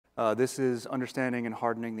This is understanding and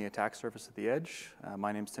hardening the attack surface at the edge.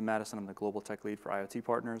 My name is Tim Madison. I'm the Global Tech Lead for IoT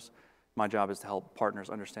Partners. My job is to help partners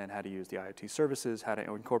understand how to use the IoT services, how to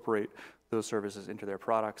incorporate those services into their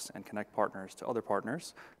products, and connect partners to other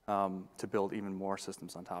partners to build even more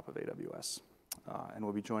systems on top of AWS. And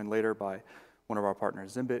we'll be joined later by one of our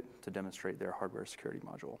partners, Zimbit, to demonstrate their hardware security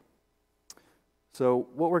module. So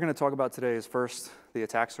what we're going to talk about today is first the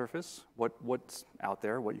attack surface, what's out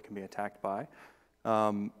there, what you can be attacked by.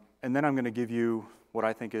 And then I'm going to give you what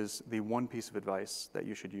I think is the one piece of advice that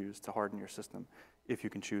you should use to harden your system if you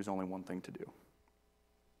can choose only one thing to do.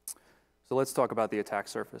 So let's talk about the attack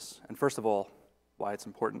surface. And first of all, why it's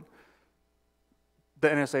important. The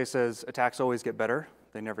NSA says attacks always get better.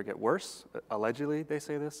 They never get worse. Allegedly, they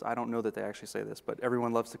say this. I don't know that they actually say this, but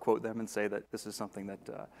everyone loves to quote them and say that this is something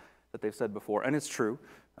that they've said before, and it's true.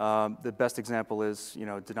 The best example is,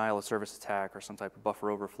 denial of service attack or some type of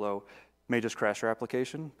buffer overflow may just crash your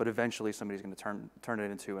application, but eventually somebody's going to turn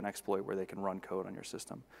it into an exploit where they can run code on your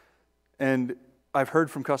system. And I've heard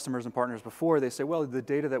from customers and partners before, they say, well, the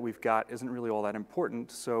data that we've got isn't really all that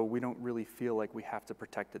important, so we don't really feel like we have to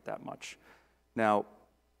protect it that much. Now,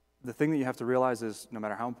 the thing that you have to realize is no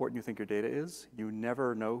matter how important you think your data is, you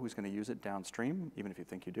never know who's going to use it downstream, even if you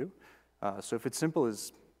think you do. So if it's simple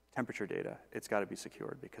as temperature data, it's got to be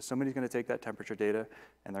secured because somebody's going to take that temperature data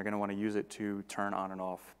and they're going to want to use it to turn on and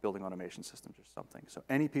off building automation systems or something. So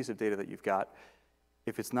any piece of data that you've got,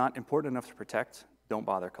 if it's not important enough to protect, don't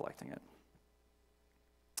bother collecting it.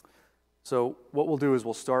 So what we'll do is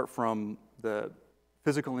we'll start from the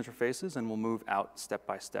physical interfaces and we'll move out step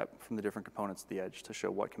by step from the different components at the edge to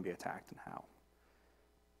show what can be attacked and how.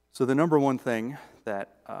 So the number one thing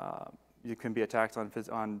that you can be attacked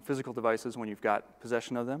on physical devices when you've got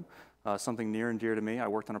possession of them. Something near and dear to me, I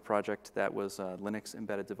worked on a project that was a Linux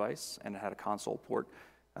embedded device, and it had a console port.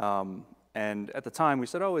 And at the time, we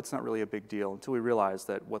said, oh, it's not really a big deal, until we realized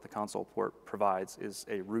that what the console port provides is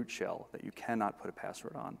a root shell that you cannot put a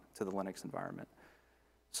password on to the Linux environment.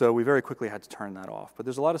 So we very quickly had to turn that off. But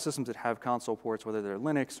there's a lot of systems that have console ports, whether they're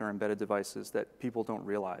Linux or embedded devices, that people don't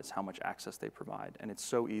realize how much access they provide. And it's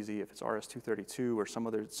so easy, if it's RS-232 or some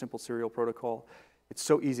other simple serial protocol, it's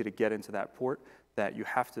so easy to get into that port that you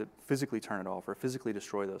have to physically turn it off or physically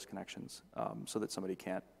destroy those connections so that somebody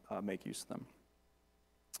can't make use of them.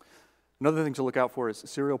 Another thing to look out for is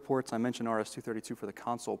serial ports. I mentioned RS-232 for the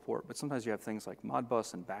console port, but sometimes you have things like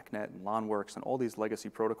Modbus and BACnet and LonWorks and all these legacy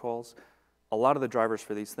protocols. A lot of the drivers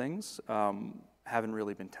for these things haven't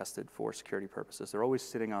really been tested for security purposes. They're always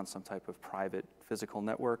sitting on some type of private physical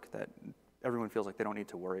network that everyone feels like they don't need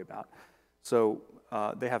to worry about. So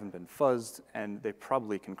they haven't been fuzzed, and they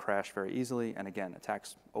probably can crash very easily. And again,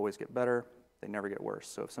 attacks always get better. They never get worse.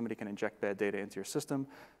 So if somebody can inject bad data into your system,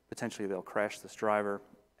 potentially they'll crash this driver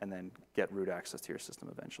and then get root access to your system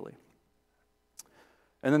eventually.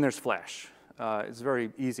 And then there's flash. It's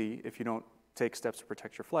very easy if you don't take steps to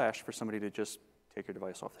protect your flash for somebody to just take your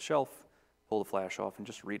device off the shelf, pull the flash off, and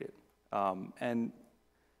just read it. And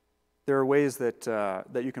there are ways that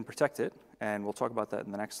you can protect it, and we'll talk about that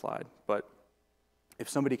in the next slide. But if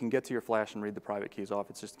somebody can get to your flash and read the private keys off,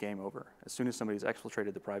 it's just game over. As soon as somebody's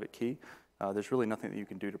exfiltrated the private key, there's really nothing that you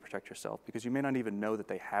can do to protect yourself because you may not even know that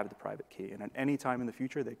they have the private key. And at any time in the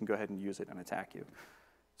future, they can go ahead and use it and attack you.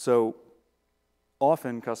 So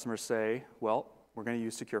often customers say, well, we're going to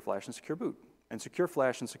use Secure Flash and Secure Boot. And Secure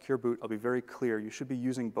Flash and Secure Boot, I'll be very clear, you should be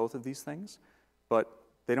using both of these things, but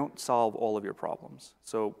they don't solve all of your problems.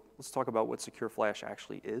 So let's talk about what Secure Flash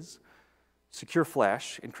actually is. Secure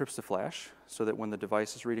Flash encrypts the flash so that when the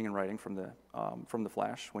device is reading and writing from the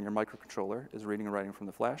flash, when your microcontroller is reading and writing from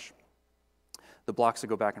the flash, the blocks that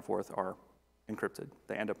go back and forth are encrypted.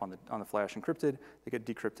 They end up on the flash encrypted, they get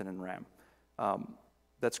decrypted in RAM.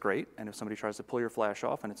 That's great, and if somebody tries to pull your flash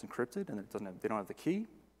off and it's encrypted and they don't have the key,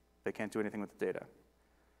 they can't do anything with the data.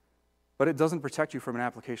 But it doesn't protect you from an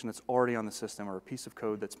application that's already on the system or a piece of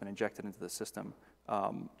code that's been injected into the system.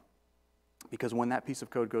 Because when that piece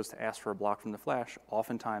of code goes to ask for a block from the flash,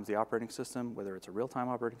 oftentimes the operating system, whether it's a real-time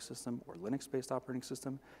operating system or Linux-based operating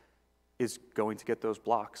system, is going to get those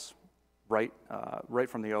blocks right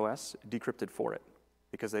from the OS decrypted for it.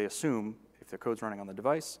 Because they assume if the code's running on the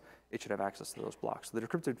device, it should have access to those blocks. So the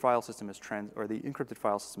encrypted file system is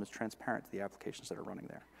transparent to the applications that are running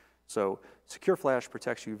there. So Secure Flash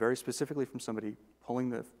protects you very specifically from somebody pulling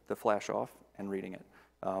the flash off and reading it.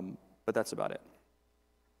 But that's about it.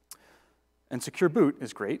 And Secure Boot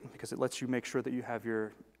is great because it lets you make sure that you have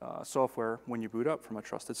your software when you boot up from a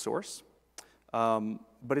trusted source.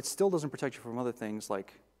 But it still doesn't protect you from other things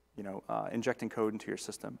like injecting code into your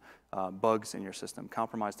system, bugs in your system,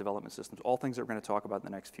 compromised development systems, all things that we're going to talk about in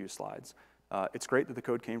the next few slides. It's great that the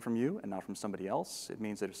code came from you and not from somebody else. It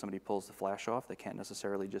means that if somebody pulls the flash off, they can't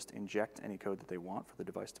necessarily just inject any code that they want for the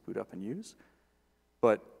device to boot up and use.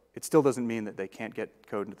 But it still doesn't mean that they can't get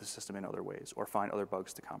code into the system in other ways or find other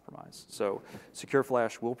bugs to compromise. So Secure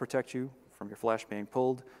Flash will protect you from your flash being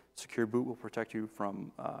pulled. Secure Boot will protect you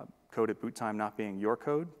from code at boot time not being your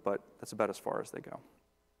code, but that's about as far as they go.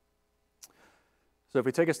 So if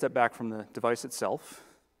we take a step back from the device itself,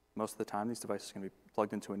 most of the time these devices can be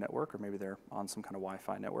plugged into a network, or maybe they're on some kind of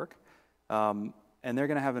Wi-Fi network, and they're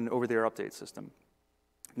going to have an over-the-air update system.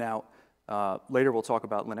 Now, later we'll talk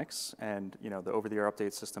about Linux and the over-the-air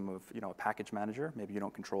update system of a package manager. Maybe you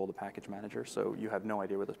don't control the package manager, so you have no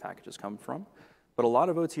idea where those packages come from. But a lot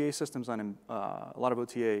of OTA systems on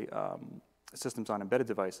systems on embedded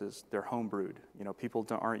devices, they're homebrewed. People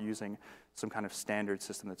aren't using some kind of standard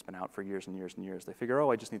system that's been out for years and years and years. They figure,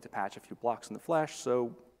 oh, I just need to patch a few blocks in the flash,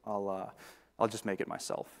 so I'll just make it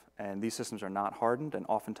myself. And these systems are not hardened, and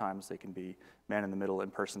oftentimes they can be man-in-the-middle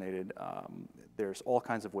impersonated. There's all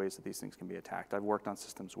kinds of ways that these things can be attacked. I've worked on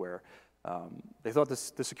systems where they thought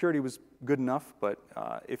the security was good enough, but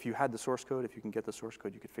if you had the source code, if you can get the source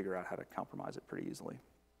code, you could figure out how to compromise it pretty easily.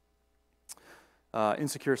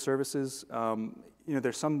 Insecure services,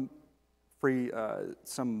 there's some free,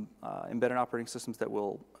 embedded operating systems that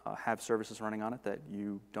will have services running on it that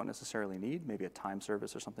you don't necessarily need, maybe a time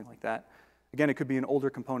service or something like that. Again, it could be an older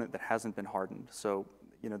component that hasn't been hardened. So,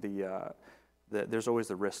 there's always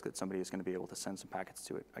the risk that somebody is going to be able to send some packets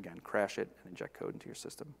to it. Again, crash it and inject code into your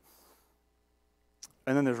system.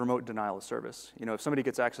 And then there's remote denial of service. If somebody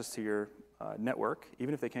gets access to your network,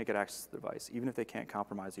 even if they can't get access to the device, even if they can't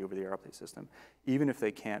compromise the over-the-air update system, even if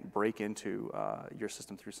they can't break into your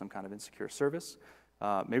system through some kind of insecure service,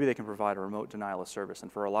 maybe they can provide a remote denial of service.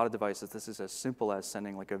 And for a lot of devices, this is as simple as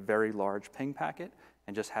sending like a very large ping packet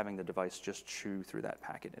and just having the device just chew through that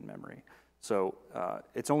packet in memory. So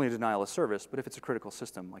it's only a denial of service, but if it's a critical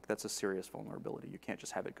system, like that's a serious vulnerability. You can't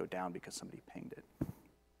just have it go down because somebody pinged it.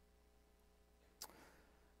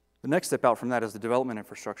 The next step out from that is the development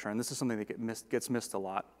infrastructure, and this is something that gets missed a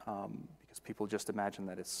lot because people just imagine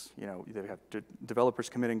that it's, they have developers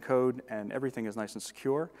committing code and everything is nice and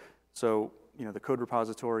secure. So, the code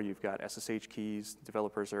repository, you've got SSH keys,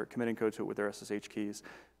 developers are committing code to it with their SSH keys,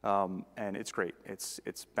 and it's great. It's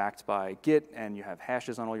backed by Git, and you have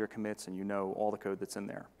hashes on all your commits, and you know all the code that's in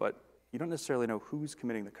there. But you don't necessarily know who's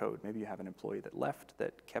committing the code. Maybe you have an employee that left,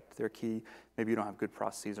 that kept their key. Maybe you don't have good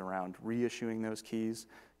processes around reissuing those keys.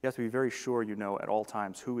 You have to be very sure you know at all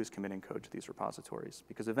times who is committing code to these repositories,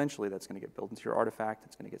 because eventually that's going to get built into your artifact,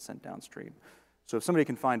 it's going to get sent downstream. So if somebody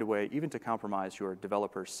can find a way even to compromise your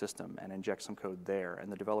developer's system and inject some code there,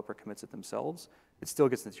 and the developer commits it themselves, it still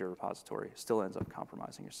gets into your repository, it still ends up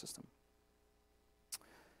compromising your system.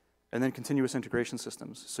 And then continuous integration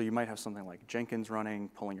systems. So you might have something like Jenkins running,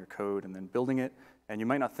 pulling your code, and then building it, and you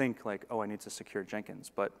might not think like, oh, I need to secure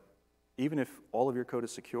Jenkins, but even if all of your code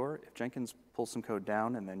is secure, if Jenkins pulls some code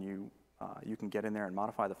down and then you can get in there and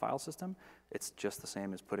modify the file system, it's just the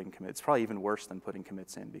same as putting commits. It's probably even worse than putting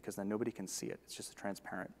commits in, because then nobody can see it. It's just a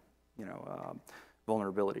transparent,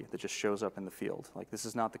 vulnerability that just shows up in the field. Like, this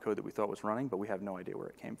is not the code that we thought was running, but we have no idea where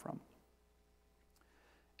it came from.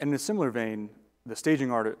 And in a similar vein, the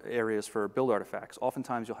staging areas for build artifacts.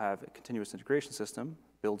 Oftentimes you'll have a continuous integration system,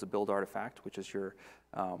 builds a build artifact, which is your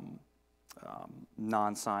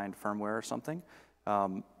non-signed firmware or something.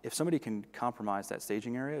 If somebody can compromise that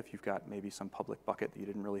staging area, if you've got maybe some public bucket that you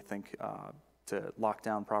didn't really think to lock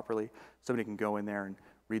down properly, somebody can go in there and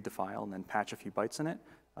read the file and then patch a few bytes in it.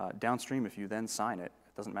 Downstream, if you then sign it,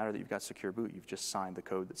 it doesn't matter that you've got secure boot, you've just signed the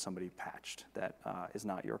code that somebody patched that is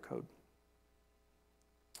not your code.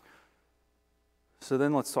 So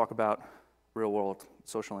then let's talk about real-world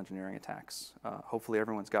social engineering attacks. Hopefully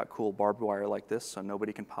everyone's got cool barbed wire like this, so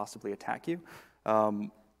nobody can possibly attack you.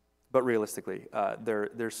 But realistically,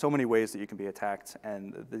 there's so many ways that you can be attacked,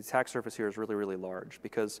 and the attack surface here is really, really large,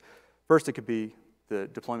 because first it could be the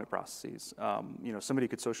deployment processes. Somebody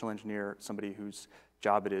could social engineer somebody whose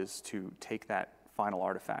job it is to take that final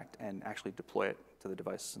artifact and actually deploy it to the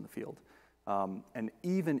devices in the field. And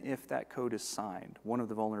even if that code is signed, one of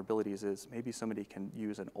the vulnerabilities is maybe somebody can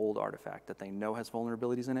use an old artifact that they know has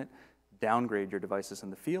vulnerabilities in it, downgrade your devices in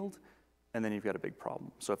the field, and then you've got a big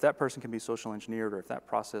problem. So if that person can be social engineered, or if that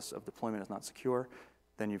process of deployment is not secure,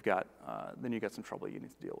 then you've got some trouble you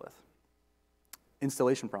need to deal with.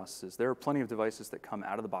 Installation processes. There are plenty of devices that come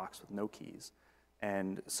out of the box with no keys,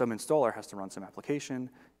 and some installer has to run some application,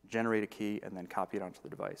 generate a key, and then copy it onto the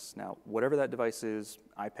device. Now, whatever that device is,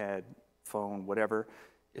 iPad, phone, whatever,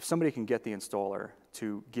 if somebody can get the installer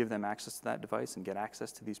to give them access to that device and get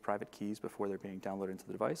access to these private keys before they're being downloaded into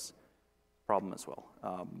the device, problem as well.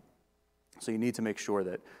 So you need to make sure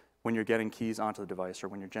that when you're getting keys onto the device or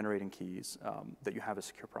when you're generating keys, that you have a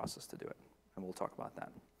secure process to do it. And we'll talk about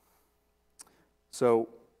that. So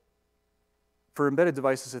for embedded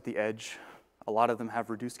devices at the edge, a lot of them have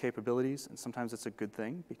reduced capabilities, and sometimes it's a good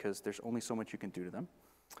thing because there's only so much you can do to them.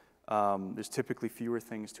 There's typically fewer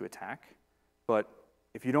things to attack, but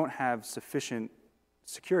if you don't have sufficient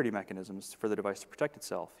security mechanisms for the device to protect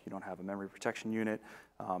itself, you don't have a memory protection unit,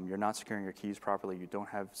 you're not securing your keys properly, you don't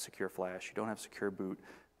have secure flash, you don't have secure boot,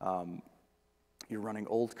 you're running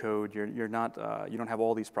old code, you don't have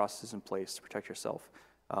all these processes in place to protect yourself.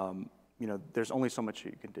 There's only so much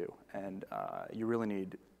you can do, and you really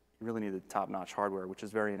need the top-notch hardware, which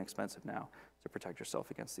is very inexpensive now, to protect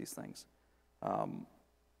yourself against these things.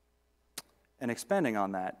 And expanding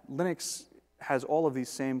on that, Linux has all of these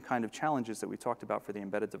same kind of challenges that we talked about for the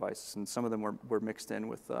embedded devices, and some of them were mixed in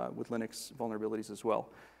with Linux vulnerabilities as well.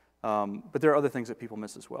 But there are other things that people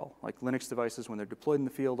miss as well. Like Linux devices, when they're deployed in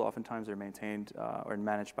the field, oftentimes they're maintained or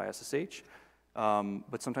managed by SSH.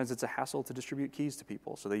 But sometimes it's a hassle to distribute keys to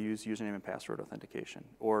people, so they use username and password authentication.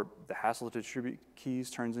 Or the hassle to distribute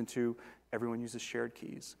keys turns into everyone uses shared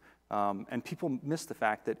keys. And people miss the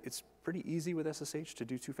fact that it's pretty easy with SSH to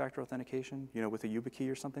do two-factor authentication, with a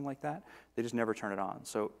YubiKey or something like that. They just never turn it on.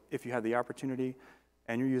 So if you have the opportunity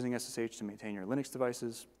and you're using SSH to maintain your Linux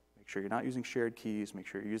devices, make sure you're not using shared keys, make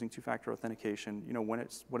sure you're using two-factor authentication, when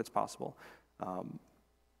it's possible.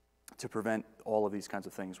 To prevent all of these kinds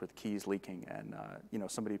of things with keys leaking and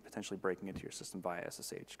somebody potentially breaking into your system via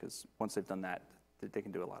SSH, because once they've done that, they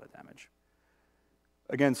can do a lot of damage.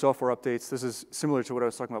 Again, software updates. This is similar to what I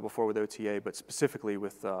was talking about before with OTA, but specifically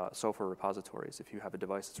with software repositories. If you have a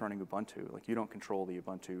device that's running Ubuntu, like you don't control the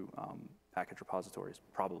Ubuntu package repositories,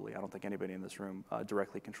 probably. I don't think anybody in this room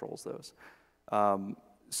directly controls those.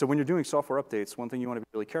 So when you're doing software updates, one thing you want to be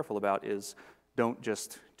really careful about is don't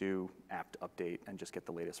just do apt update and just get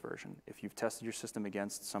the latest version. If you've tested your system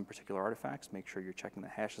against some particular artifacts, make sure you're checking the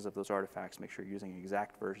hashes of those artifacts, make sure you're using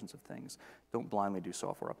exact versions of things. Don't blindly do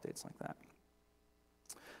software updates like that.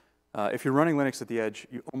 If you're running Linux at the edge,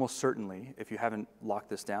 you almost certainly, if you haven't locked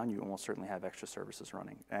this down, you almost certainly have extra services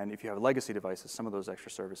running. And if you have legacy devices, some of those extra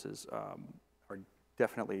services are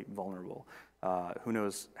definitely vulnerable. Who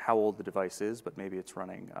knows how old the device is, but maybe it's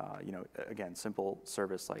running, again, simple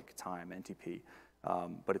service like Time, NTP,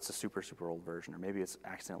 but it's a super, super old version, or maybe it's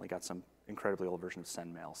accidentally got some incredibly old version of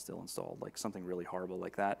SendMail still installed, like something really horrible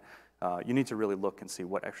like that. You need to really look and see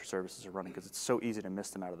what extra services are running, because it's so easy to miss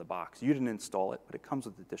them out of the box. You didn't install it, but it comes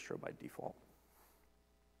with the distro by default.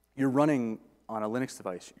 You're running on a Linux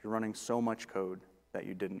device, you're running so much code that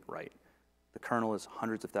you didn't write. The kernel is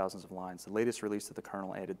hundreds of thousands of lines. The latest release of the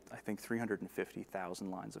kernel added, I think,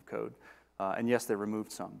 350,000 lines of code. And yes, they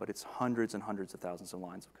removed some, but it's hundreds and hundreds of thousands of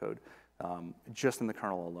lines of code just in the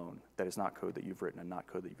kernel alone. That is not code that you've written and not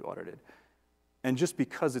code that you've audited. And just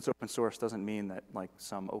because it's open source doesn't mean that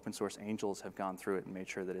some open source angels have gone through it and made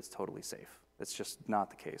sure that it's totally safe. That's just not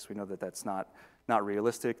the case. We know that that's not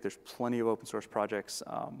realistic. There's plenty of open source projects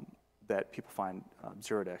that people find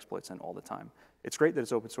zero-day exploits in all the time. It's great that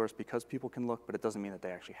it's open source because people can look, but it doesn't mean that they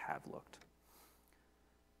actually have looked.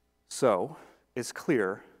 So it's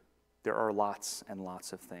clear there are lots and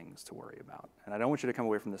lots of things to worry about. And I don't want you to come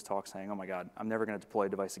away from this talk saying, oh my God, I'm never going to deploy a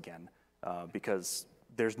device again because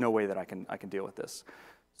there's no way that I can deal with this.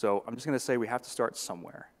 So I'm just going to say we have to start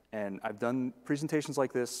somewhere. And I've done presentations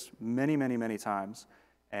like this many, many, many times,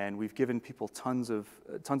 and we've given people tons of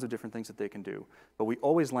different things that they can do. But we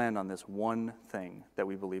always land on this one thing that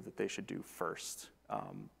we believe that they should do first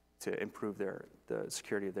to improve the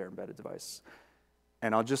security of their embedded device.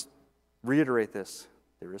 And I'll just reiterate this: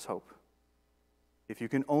 there is hope. If you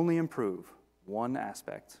can only improve one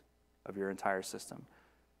aspect of your entire system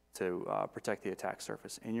to protect the attack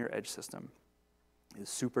surface in your edge system,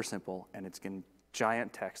 it's super simple, and it's in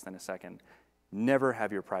giant text in a second. Never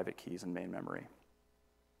have your private keys in main memory.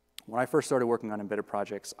 When I first started working on embedded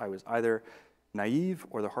projects, I was either naive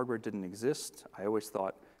or the hardware didn't exist. I always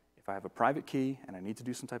thought, if I have a private key and I need to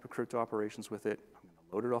do some type of crypto operations with it, I'm going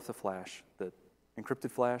to load it off the flash, the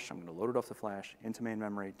encrypted flash, I'm going to load it off the flash into main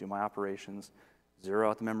memory, do my operations, zero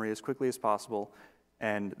out the memory as quickly as possible,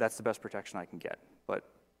 and that's the best protection I can get. But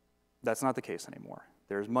that's not the case anymore.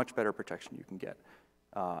 There's much better protection you can get.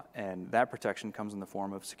 And that protection comes in the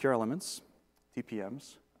form of secure elements,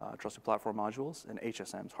 TPMs, trusted platform modules, and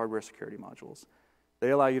HSMs, hardware security modules. They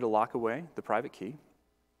allow you to lock away the private key.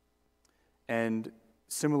 And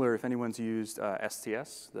similar, if anyone's used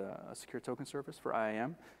STS, the Secure Token Service for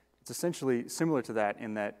IAM, it's essentially similar to that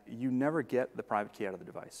in that you never get the private key out of the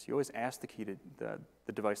device. You always ask the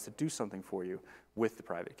device to do something for you with the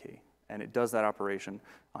private key. and it does that operation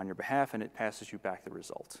on your behalf, and it passes you back the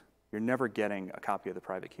result. You're never getting a copy of the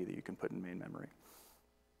private key that you can put in main memory.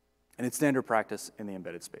 And it's standard practice in the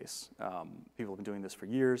embedded space. People have been doing this for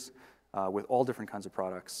years with all different kinds of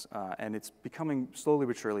products, and it's becoming slowly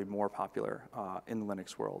but surely more popular in the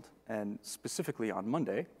Linux world. And specifically on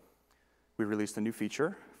Monday, we released a new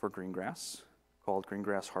feature for Greengrass called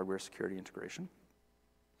Greengrass Hardware Security Integration.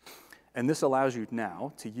 And this allows you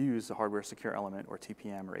now to use the Hardware Secure Element, or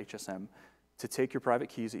TPM, or HSM, to take your private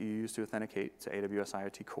keys that you use to authenticate to AWS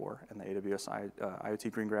IoT Core and the AWS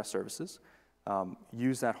IoT Greengrass services,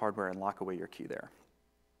 use that hardware and lock away your key there.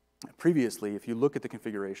 Previously, if you look at the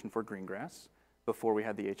configuration for Greengrass, before we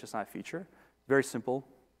had the HSI feature, very simple.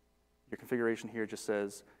 Your configuration here just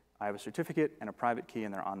says, I have a certificate and a private key,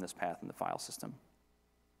 and they're on this path in the file system.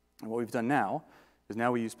 And what we've done now is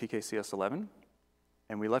now we use PKCS11,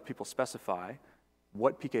 and we let people specify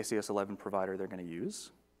what PKCS11 provider they're going to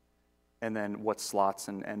use, and then what slots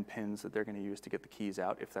and pins that they're going to use to get the keys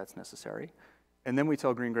out if that's necessary. And then we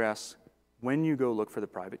tell Greengrass, when you go look for the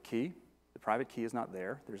private key is not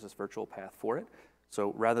there. There's this virtual path for it.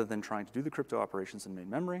 So rather than trying to do the crypto operations in main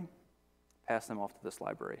memory, pass them off to this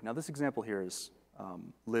library. Now this example here is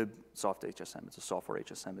libsoftHSM. It's a software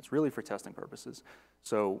HSM. It's really for testing purposes.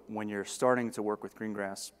 So when you're starting to work with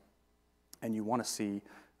Greengrass and you want to see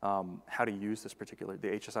how to use this particular, the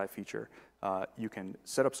HSI feature, you can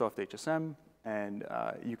set up softHSM and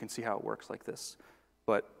you can see how it works like this.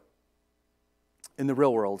 But in the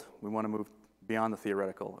real world, we want to move beyond the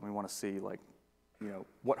theoretical, and we want to see, like,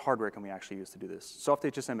 what hardware can we actually use to do this?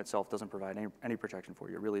 SoftHSM itself doesn't provide any protection for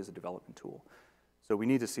you. It really is a development tool. So we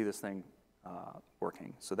need to see this thing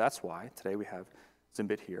working. So that's why today we have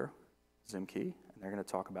Zimbit here, Zimkey, and they're going to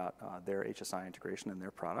talk about their HSI integration and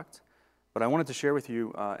their product. But I wanted to share with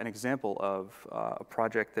you an example of a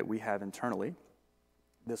project that we have internally.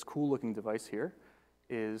 This cool-looking device here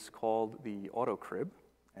is called the AutoCrib,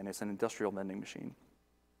 and it's an industrial vending machine.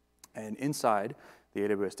 And inside the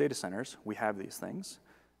AWS data centers, we have these things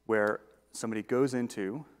where somebody goes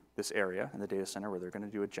into this area in the data center where they're going to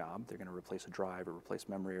do a job. They're going to replace a drive or replace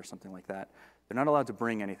memory or something like that. They're not allowed to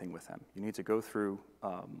bring anything with them. You need to go through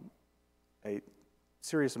a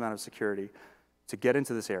serious amount of security to get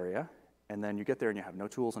into this area, and then you get there and you have no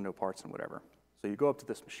tools and no parts and whatever. So you go up to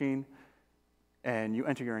this machine, and you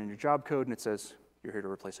enter your job code, and it says, you're here to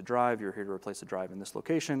replace a drive, you're here to replace a drive in this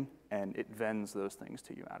location, and it vends those things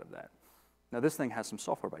to you out of that. Now this thing has some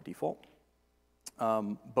software by default,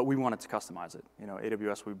 but we wanted to customize it.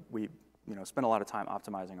 AWS, we spend a lot of time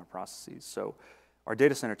optimizing our processes. So our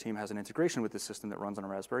data center team has an integration with this system that runs on a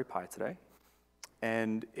Raspberry Pi today,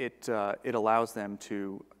 and it allows them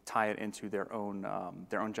to tie it into their own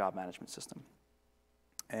job management system.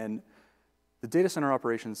 And the data center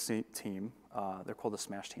operations team, they're called the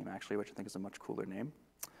Smash team actually, which I think is a much cooler name.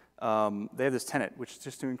 They have this tenet, which is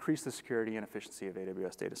just to increase the security and efficiency of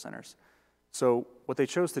AWS data centers. So what they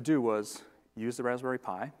chose to do was use the Raspberry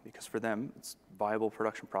Pi, because for them it's a viable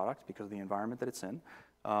production product because of the environment that it's in.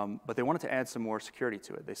 But they wanted to add some more security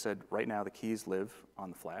to it. They said, right now the keys live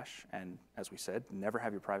on the flash, and as we said, never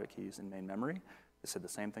have your private keys in main memory. They said the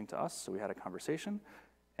same thing to us, so we had a conversation,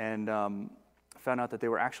 and found out that they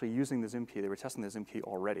were actually using the Zimkey. They were testing the Zimkey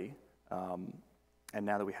already, and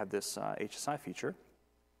now that we have this HSI feature,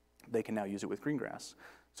 they can now use it with Greengrass.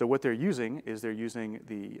 So what they're using is they're using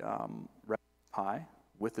the Raspberry Pi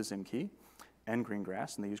with the Zimkey and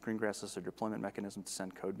Greengrass, and they use Greengrass as a deployment mechanism to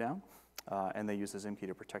send code down, and they use the Zimkey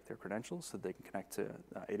to protect their credentials so they can connect to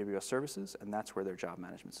AWS services, and that's where their job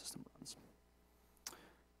management system runs.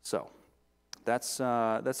 So that's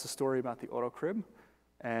the story about the AutoCrib,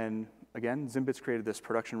 and again, Zimbit's created this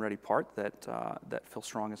production-ready part that Phil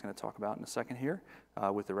Strong is going to talk about in a second here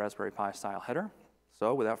with the Raspberry Pi style header.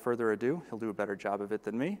 So without further ado, he'll do a better job of it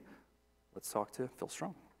than me. Let's talk to Phil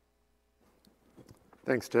Strong.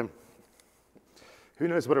 Thanks, Tim. Who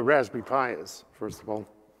knows what a Raspberry Pi is, first of all?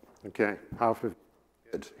 Okay, half of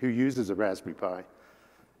it. Who uses a Raspberry Pi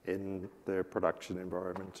in their production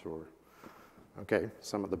environment, or, okay,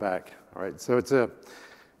 some at the back. All right, so it's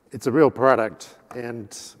a real product,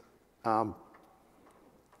 and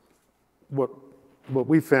what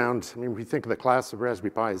we found, I mean, we think of the class of Raspberry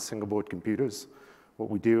Pi as single board computers. What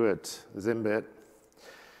we do at Zimbit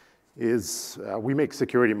is we make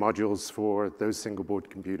security modules for those single board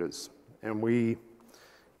computers. And we,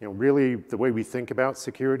 really the way we think about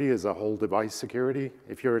security is a whole device security.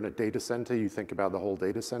 If you're in a data center, you think about the whole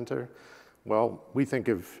data center. Well, we think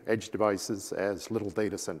of edge devices as little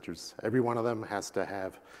data centers. Every one of them has to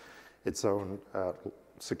have its own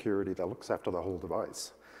security that looks after the whole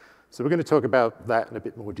device. So we're going to talk about that in a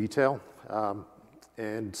bit more detail.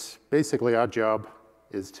 And basically our job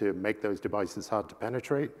is to make those devices hard to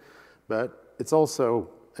penetrate, but it's also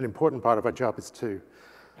an important part of our job is to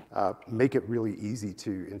make it really easy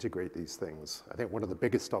to integrate these things. I think one of the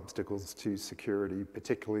biggest obstacles to security,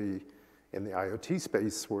 particularly in the IoT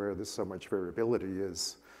space where there's so much variability,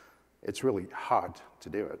 is it's really hard to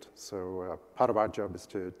do it. So part of our job is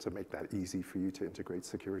to make that easy for you to integrate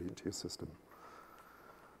security into your system.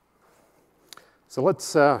 So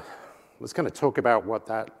let's kind of talk about what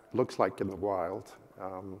that looks like in the wild.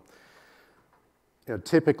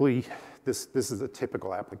 Typically, this is a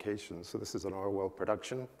typical application. So this is an oil well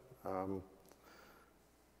production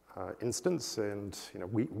instance, and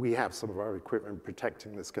we have some of our equipment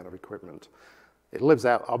protecting this kind of equipment. It lives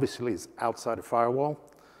out, obviously, it's outside a firewall.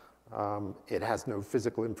 It has no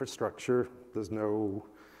physical infrastructure. There's no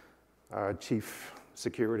chief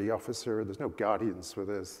security officer. There's no guardians for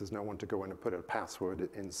this. There's no one to go in and put a password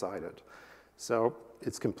inside it. So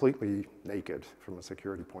it's completely naked from a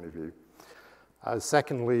security point of view.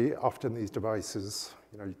 Secondly, often these devices,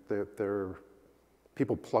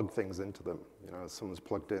 people plug things into them. Someone's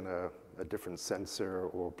plugged in a different sensor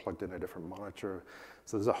or plugged in a different monitor.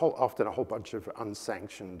 So there's often a whole bunch of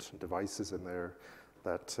unsanctioned devices in there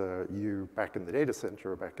that you, back in the data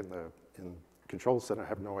center or back in the control center,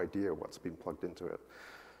 have no idea what's being plugged into it.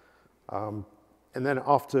 And then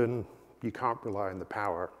often you can't rely on the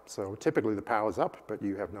power. So typically the power's up, but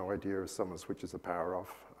you have no idea if someone switches the power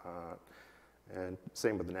off. And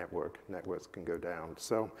same with the network. Networks can go down.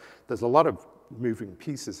 So there's a lot of moving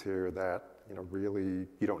pieces here that really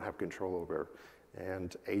you don't have control over.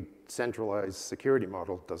 And a centralized security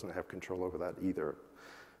model doesn't have control over that either.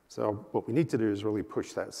 So what we need to do is really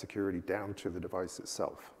push that security down to the device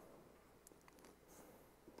itself.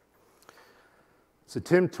 So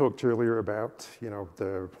Tim talked earlier about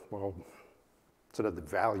sort of the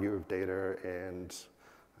value of data, and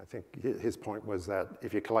I think his point was that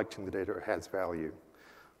if you're collecting the data, it has value.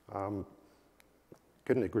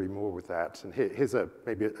 Couldn't agree more with that. And here's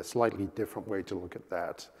maybe a slightly different way to look at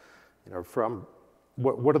that. From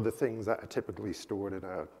what are the things that are typically stored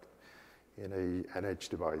in an edge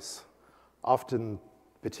device? Often,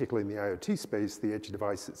 particularly in the IoT space, the edge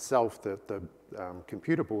device itself, the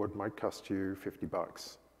computer board might cost you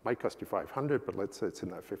 $50. Might cost you $500, but let's say it's in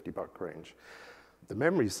that $50 range. The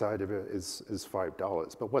memory side of it is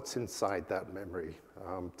 $5, but what's inside that memory?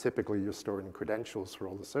 Typically, you're storing credentials for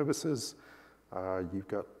all the services. You've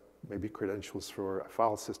got maybe credentials for a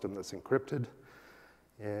file system that's encrypted,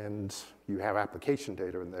 and you have application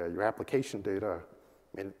data in there. Your application data,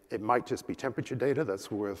 it might just be temperature data that's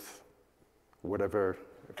worth whatever,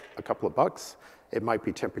 a couple of bucks. It might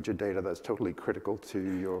be temperature data that's totally critical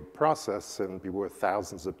to your process and be worth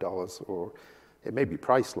thousands of dollars, or it may be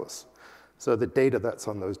priceless. So the data that's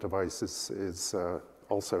on those devices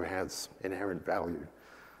also has inherent value.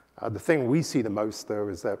 The thing we see the most, though,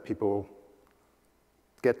 is that people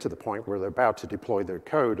get to the point where they're about to deploy their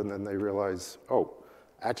code, and then they realize, oh,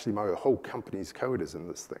 actually my whole company's code is in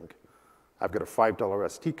this thing. I've got a $5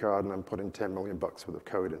 SD card, and I'm putting 10 million bucks worth of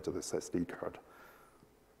code into this SD card.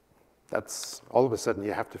 That's, all of a sudden,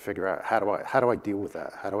 you have to figure out, how do I deal with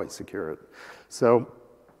that? How do I secure it? So,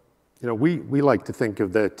 we like to think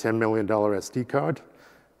of the $10 million SD card,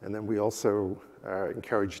 and then we also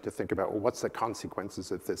encourage you to think about, well, what's the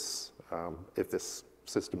consequences if this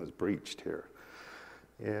system is breached here?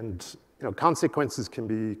 And consequences can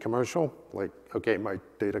be commercial, like, okay, my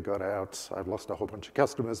data got out, I've lost a whole bunch of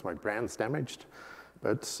customers, my brand's damaged.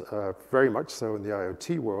 But very much so in the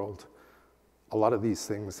IoT world, a lot of these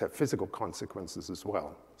things have physical consequences as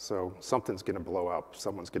well. So something's going to blow up,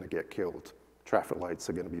 someone's going to get killed, traffic lights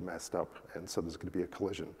are going to be messed up, and so there's going to be a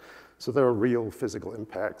collision. So there are real physical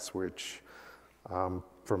impacts which, from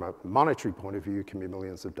a monetary point of view, can be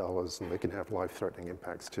millions of dollars, and they can have life-threatening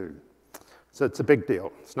impacts too. So it's a big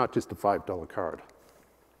deal. It's not just a $5 card.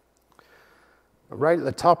 Right at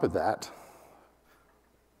the top of that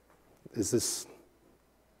is this,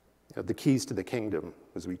 the keys to the kingdom,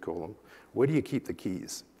 as we call them. Where do you keep the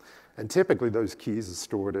keys? And typically those keys are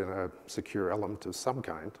stored in a secure element of some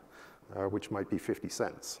kind, which might be 50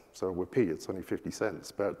 cents. So with P, it's only 50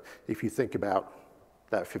 cents. But if you think about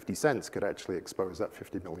that 50 cents could actually expose that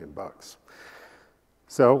 50 million bucks.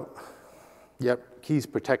 So, yep, keys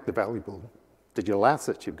protect the valuable digital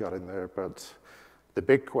assets you've got in there, but the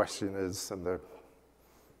big question is, and the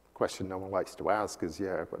question no one likes to ask is,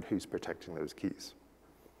 yeah, but who's protecting those keys?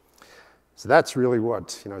 So that's really what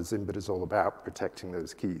Zimbit is all about, protecting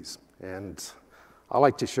those keys. And I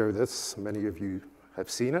like to show this. Many of you have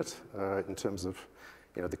seen it in terms of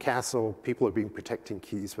the castle. People have been protecting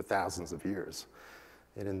keys for thousands of years.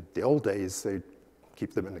 And in the old days, they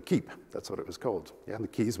keep them in the keep. That's what it was called. Yeah, the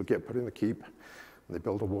keys would get put in the keep, and they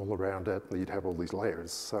build a wall around it, and you'd have all these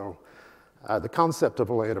layers. So the concept of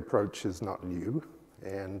a layered approach is not new,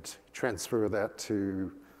 and transfer that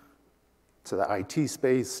to the IT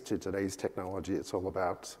space, to today's technology, it's all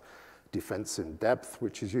about defense in depth,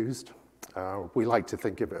 which is used. We like to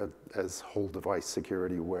think of it as whole device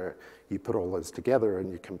security, where you put all those together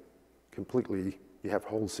and you can you have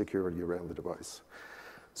whole security around the device.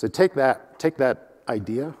 So take that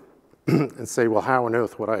idea and say, well, how on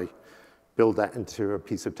earth would I build that into a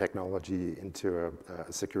piece of technology, into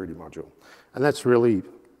a security module? And that's really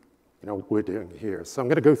what we're doing here. So I'm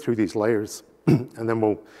going to go through these layers, and then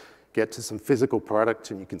we'll get to some physical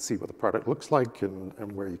product, and you can see what the product looks like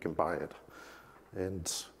and where you can buy it.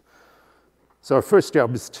 And so our first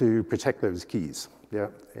job is to protect those keys. Yeah,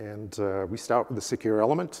 and we start with the secure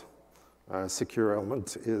element. Secure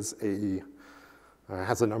element is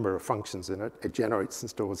has a number of functions in it. It generates and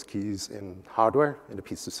stores keys in hardware, in a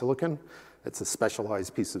piece of silicon. It's a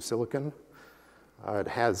specialized piece of silicon. It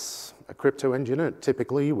has a crypto engine in it,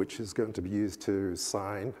 typically, which is going to be used to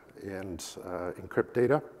sign and encrypt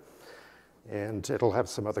data. And it'll have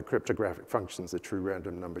some other cryptographic functions, a true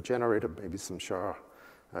random number generator, maybe some SHA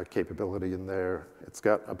capability in there. It's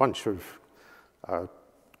got a bunch of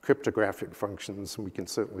cryptographic functions, and we can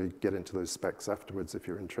certainly get into those specs afterwards if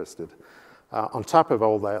you're interested. On top of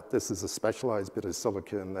all that, this is a specialized bit of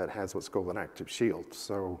silicon that has what's called an active shield.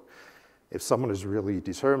 So if someone is really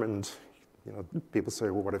determined, people say,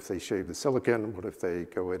 well, what if they shave the silicon? What if they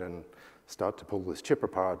go in and start to pull this chip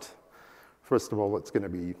apart? First of all, it's going to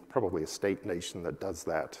be probably a state nation that does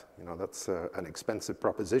that. That's an expensive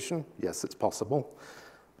proposition. Yes, it's possible.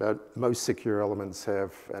 But most secure elements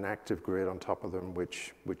have an active grid on top of them,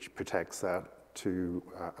 which protects that to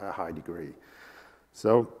a high degree.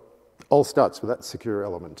 So all starts with that secure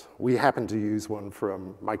element. We happen to use one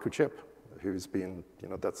from Microchip, who's been,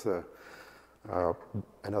 that's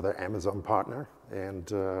another Amazon partner and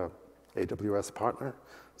AWS partner.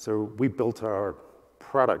 So we built our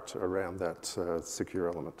product around that secure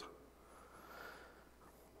element.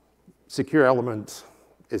 Secure element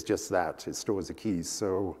is just that. It stores the keys.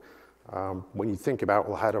 So when you think about,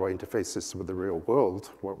 well, how do I interface this with the real world,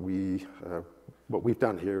 what we've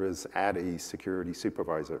done here is add a security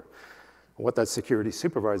supervisor. What that security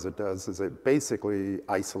supervisor does is it basically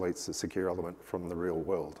isolates the secure element from the real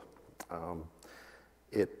world.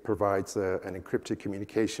 It provides an encrypted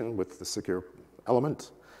communication with the secure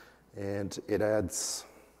element, and it adds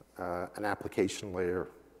an application layer,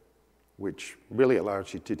 which really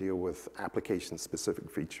allows you to deal with application-specific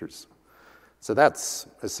features. So that's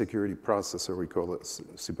a security processor. We call it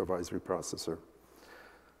a supervisory processor.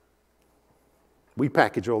 We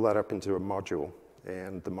package all that up into a module,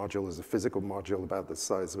 and the module is a physical module about the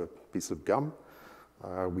size of a piece of gum.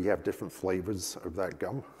 We have different flavors of that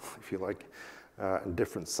gum, if you like, and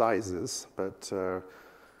different sizes, but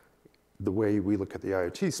the way we look at the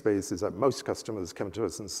IoT space is that most customers come to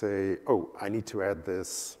us and say, oh, I need to add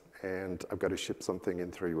this, and I've got to ship something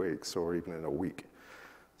in 3 weeks or even in a week.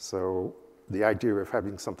 So the idea of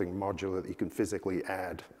having something modular that you can physically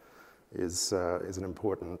add is an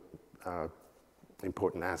important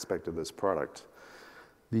aspect of this product.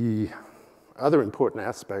 The other important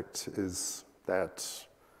aspect is that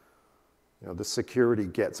the security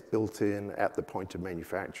gets built in at the point of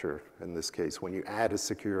manufacture. In this case, when you add a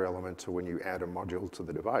secure element or when you add a module to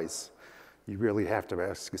the device, you really have to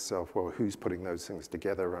ask yourself, well, who's putting those things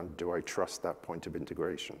together, and do I trust that point of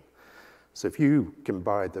integration? So if you can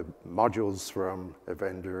buy the modules from a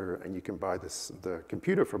vendor and you can buy the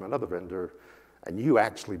computer from another vendor, and you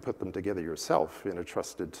actually put them together yourself in a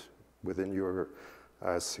trusted, within your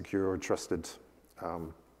secure, trusted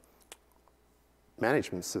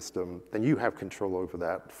management system, then you have control over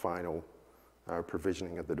that final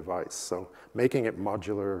provisioning of the device. So making it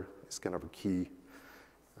modular is kind of a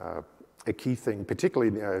key thing, particularly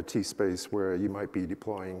in the IoT space, where you might be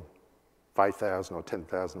deploying 5,000 or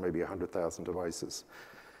 10,000, maybe 100,000 devices.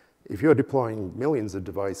 If you're deploying millions of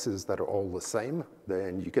devices that are all the same,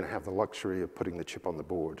 then you can have the luxury of putting the chip on the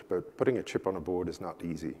board. But putting a chip on a board is not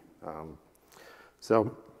easy.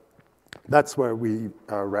 So that's where we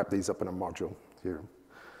wrap these up in a module here.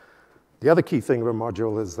 The other key thing of a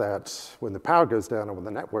module is that when the power goes down or when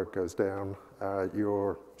the network goes down,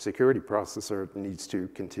 your security processor needs to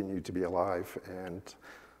continue to be alive, and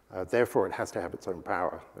therefore it has to have its own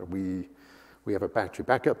power. We have a battery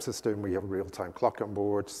backup system, we have a real-time clock on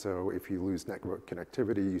board, so if you lose network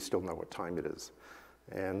connectivity, you still know what time it is.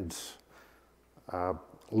 And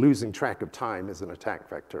losing track of time is an attack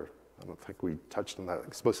vector. I don't think we touched on that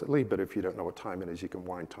explicitly, but if you don't know what time it is, you can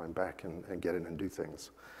wind time back and get in and do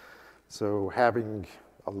things. So having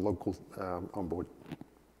a local onboard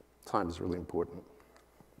time is really important.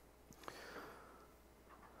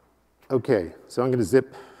 Okay, so I'm going to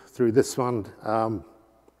zip through this one.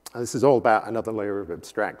 This is all about another layer of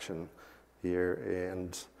abstraction here,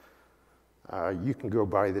 and you can go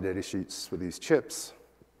buy the data sheets for these chips.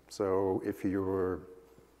 So if you were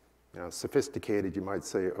sophisticated, you might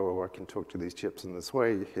say, oh, I can talk to these chips in this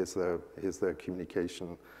way. Here's the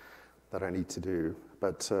communication that I need to do.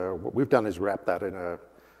 But what we've done is wrap that in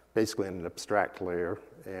basically in an abstract layer,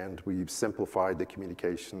 and we've simplified the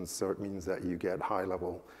communications, so it means that you get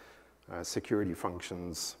high-level security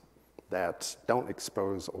functions that don't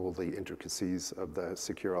expose all the intricacies of the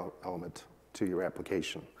secure element to your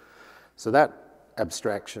application. So that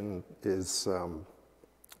abstraction is,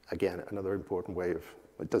 again, another important way of,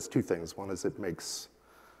 it does two things. One is it makes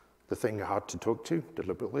the thing hard to talk to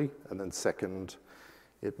deliberately, and then second,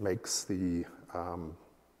 it makes the,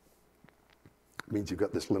 means you've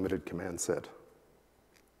got this limited command set.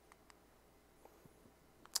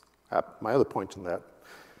 My other point on that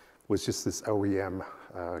was just this OEM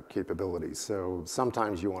capability. So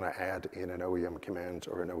sometimes you want to add in an OEM command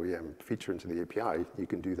or an OEM feature into the API. You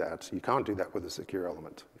can do that. You can't do that with a secure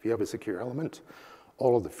element. If you have a secure element,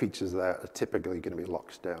 all of the features of that are typically going to be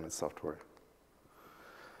locked down in software.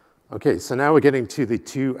 Okay, so now we're getting to the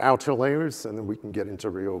two outer layers, and then we can get into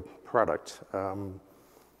real product.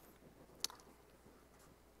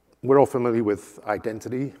 We're all familiar with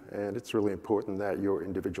identity, and it's really important that your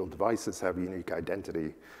individual devices have unique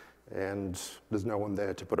identity. And there's no one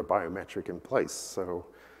there to put a biometric in place, so,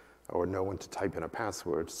 or no one to type in a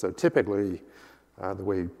password. So typically, the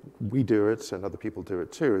way we do it, and other people do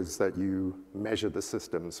it too, is that you measure the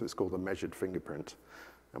system, so it's called a measured fingerprint.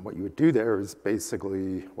 And what you would do there is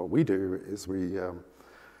basically, what we do is we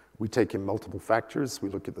take in multiple factors. We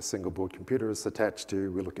look at the single board computer it's attached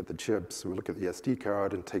to, we look at the chips, we look at the SD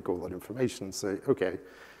card, and take all that information and say, okay,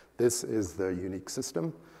 this is the unique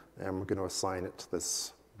system, and we're going to assign it to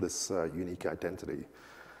this unique identity.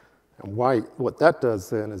 And what that does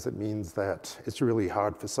then is it means that it's really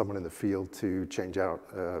hard for someone in the field to change out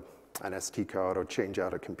an SD card or change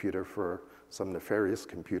out a computer for some nefarious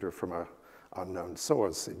computer from an unknown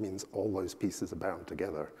source. It means all those pieces are bound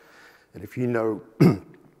together. And if you know,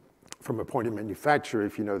 from a point of manufacture,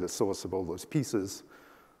 if you know the source of all those pieces,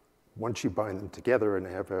 once you bind them together and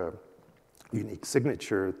have a unique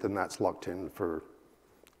signature, then that's locked in for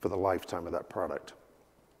the lifetime of that product.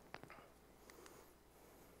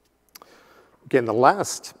 Again, the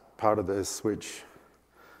last part of this, which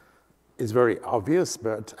is very obvious,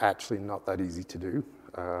 but actually not that easy to do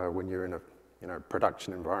when you're in a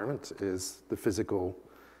production environment, is the physical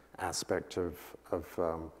aspect of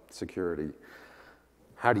security.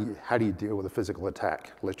 How do you deal with a physical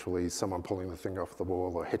attack? Literally, someone pulling the thing off the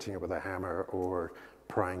wall or hitting it with a hammer or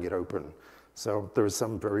prying it open. So there are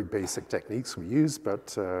some very basic techniques we use, but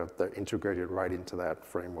they're integrated right into that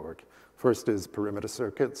framework. First is perimeter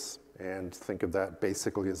circuits, and think of that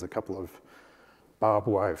basically as a couple of barbed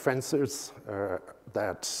wire fences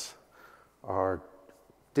that are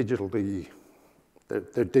digitally,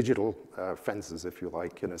 they're digital fences, if you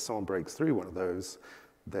like, and if someone breaks through one of those,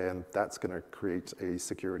 then that's going to create a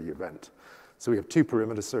security event. So we have two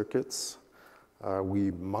perimeter circuits.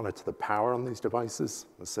 We monitor the power on these devices.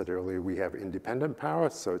 As I said earlier, we have independent power,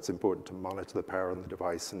 so it's important to monitor the power on the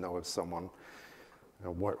device and know if someone,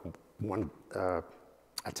 one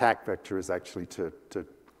attack vector is actually to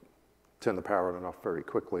turn the power on and off very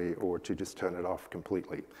quickly, or to just turn it off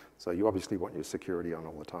completely. So you obviously want your security on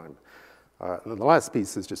all the time. And then the last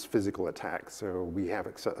piece is just physical attack. So we have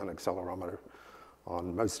an accelerometer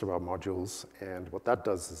on most of our modules, and what that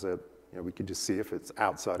does is that we can just see if it's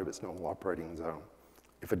outside of its normal operating zone.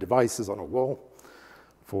 If a device is on a wall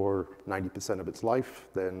for 90% of its life,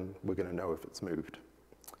 then we're going to know if it's moved.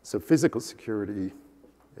 So physical security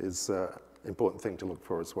is an important thing to look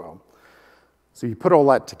for as well. So you put all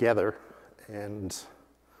that together, and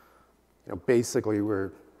basically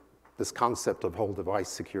this concept of whole device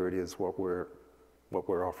security is what we're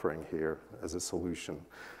offering here as a solution.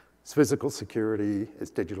 It's physical security,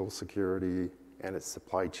 it's digital security, and it's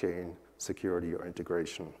supply chain security or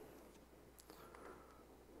integration.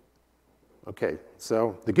 Okay,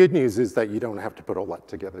 so the good news is that you don't have to put all that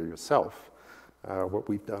together yourself. What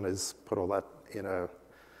we've done is put all that in a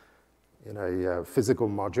physical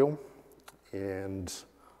module, and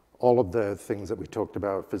all of the things that we talked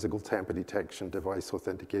about, physical tamper detection, device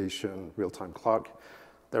authentication, real-time clock,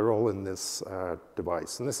 they're all in this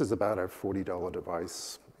device. And this is about a $40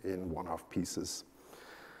 device in one-off pieces.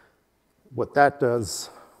 What that does,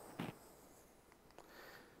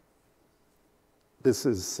 this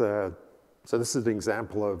is an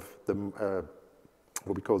example of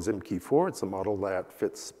what we call ZimKey-4. It's a model that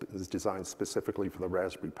is designed specifically for the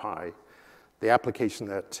Raspberry Pi. The application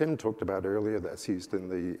that Tim talked about earlier that's used in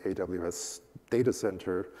the AWS data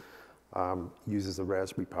center uses a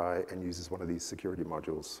Raspberry Pi and uses one of these security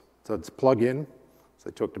modules. So it's plug-in, as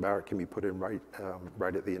I talked about, it can be put in right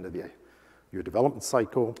at the end of your development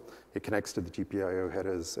cycle. It connects to the GPIO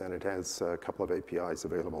headers, and it has a couple of APIs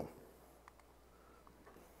available.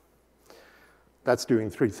 That's doing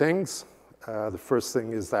three things. The first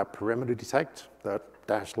thing is that perimeter detect, that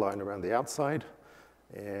dashed line around the outside,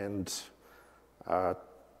 and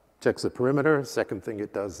checks the perimeter. Second thing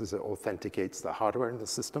it does is it authenticates the hardware in the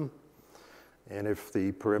system. And if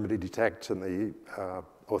the perimeter detect and the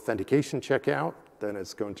authentication check out, then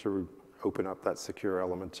it's going to open up that secure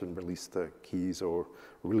element and release the keys or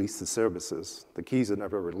release the services. The keys are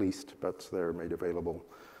never released, but they're made available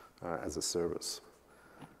as a service.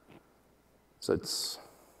 So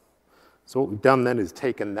what we've done then is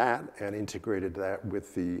taken that and integrated that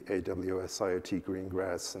with the AWS IoT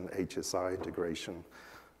Greengrass and HSI integration.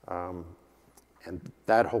 And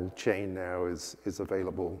that whole chain now is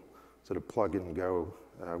available, sort of plug and go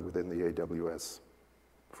within the AWS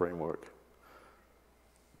framework.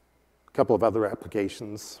 A couple of other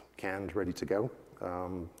applications canned, ready to go. A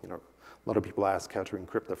lot of people ask how to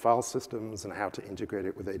encrypt their file systems and how to integrate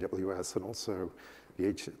it with AWS and also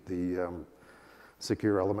the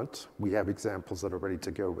secure element. We have examples that are ready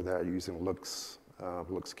to go with that using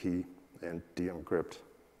LuxKey and deEncrypt.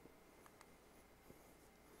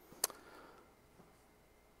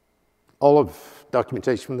 All of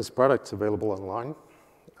documentation from this product is available online.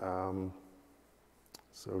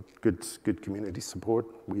 So good community support.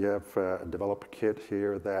 We have a developer kit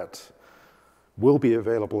here that will be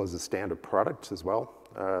available as a standard product as well.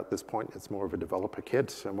 At this point, it's more of a developer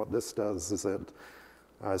kit. And what this does is it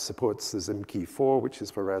supports the ZimKey-4, which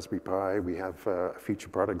is for Raspberry Pi. We have a future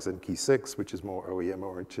product, ZimKey-6, which is more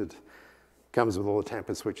OEM-oriented. Comes with all the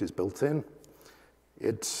Tamper switches built in.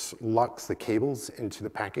 It locks the cables into the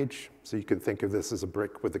package. So you can think of this as a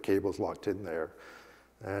brick with the cables locked in there.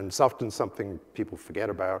 And it's often something people forget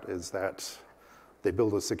about is that they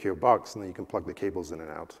build a secure box and then you can plug the cables in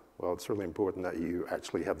and out. Well, it's really important that you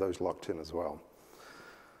actually have those locked in as well.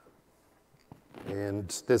 And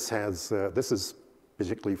this is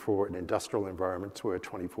particularly for an industrial environment where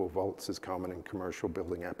 24 volts is common in commercial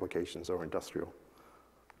building applications or industrial.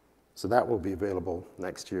 So that will be available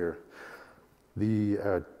next year,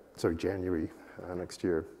 January next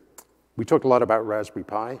year. We talked a lot about Raspberry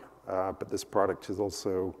Pi, but this product is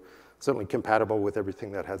also certainly compatible with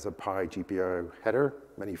everything that has a Pi GPIO header,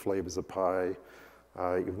 many flavors of Pi.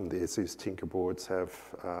 Even the ASUS Tinkerboards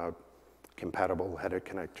have compatible header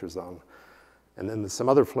connectors on. And then there's some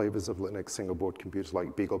other flavors of Linux single board computers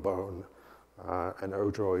like BeagleBone and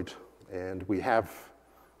Odroid. And we have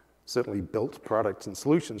certainly built products and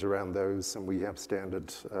solutions around those, and we have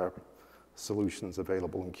standard solutions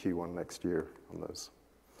available in Q1 next year on those.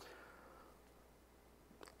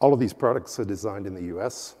 All of these products are designed in the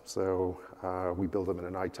US, so we build them in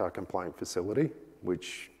an ITAR compliant facility,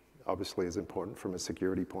 which obviously is important from a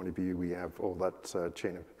security point of view. We have all that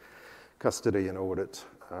chain of custody and audit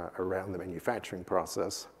around the manufacturing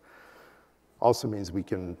process. Also means we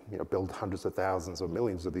can build hundreds of thousands or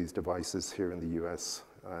millions of these devices here in the US.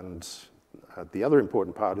 And the other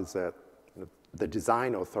important part is that the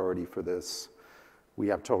design authority for this, we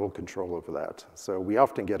have total control over that. So we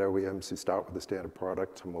often get OEMs who start with a standard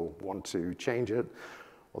product and will want to change it,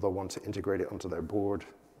 or they'll want to integrate it onto their board.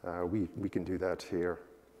 We can do that here.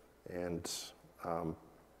 And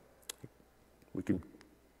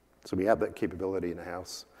so we have that capability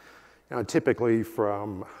in-house. Typically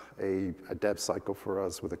from a dev cycle for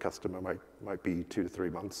us with a customer might be 2 to 3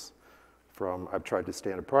 months. From I've tried the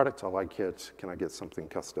standard product, I like it, can I get something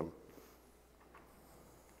custom?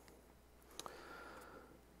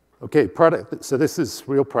 Okay, product. So this is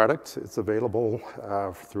real product. It's available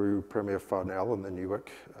through Premier Farnell and the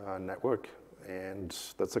Newark network, and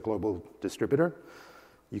that's a global distributor.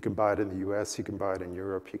 You can buy it in the US, you can buy it in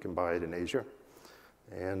Europe, you can buy it in Asia.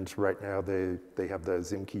 And right now they have the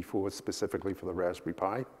ZimKey-4 specifically for the Raspberry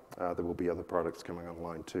Pi. There will be other products coming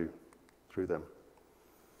online too through them.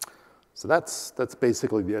 So that's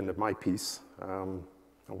basically the end of my piece.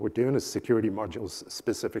 What we're doing is security modules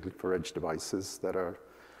specifically for edge devices that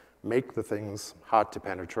make the things hard to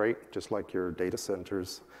penetrate, just like your data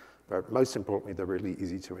centers. But most importantly, they're really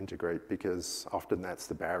easy to integrate because often that's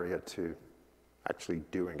the barrier to actually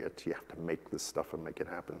doing it. You have to make this stuff and make it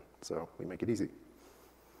happen. So we make it easy.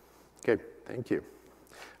 Okay, thank you.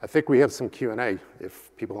 I think we have some Q&A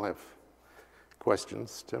if people have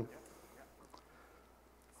questions. Tim?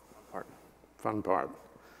 Fun part.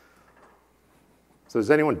 So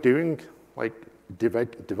is anyone doing like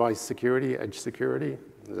device security, edge security?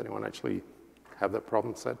 Does anyone actually have that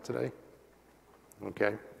problem set today?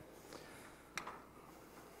 Okay.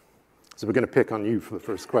 So we're going to pick on you for the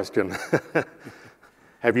first question.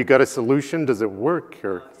 Have you got a solution? Does it work?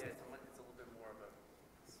 Or? Yeah, it's a little bit more of a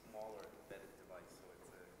smaller embedded device, so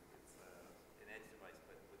it's an edge device,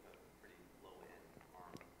 but with a pretty low-end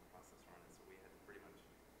ARM processor on it. So we had to pretty much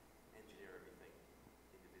engineer everything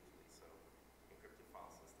individually. So encrypted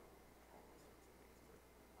file system, all those sorts of things,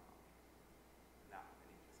 but not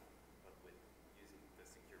many percent, but with using the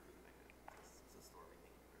secure boot mechanism to store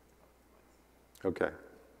everything encrypted on the device. Okay.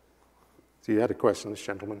 So you had a question, this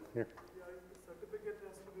gentleman here.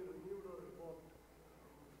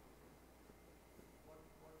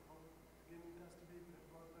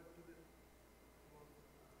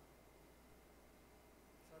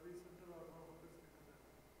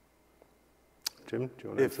 Jim, do you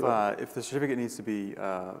want to answer that? If the certificate needs to be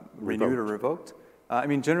renewed or revoked, I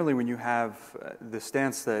mean, generally when you have, the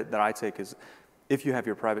stance that I take is if you have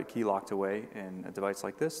your private key locked away in a device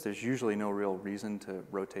like this, there's usually no real reason to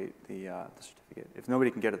rotate the certificate. If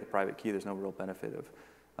nobody can get at the private key, there's no real benefit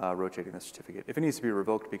of rotating the certificate. If it needs to be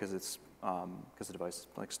revoked because it's because the device is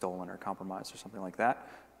like stolen or compromised or something like that,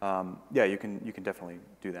 yeah, you can definitely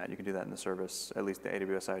do that. You can do that in the service, at least the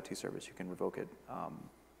AWS IoT service. You can revoke it.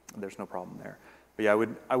 There's no problem there. But yeah,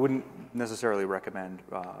 I wouldn't necessarily recommend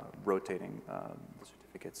rotating the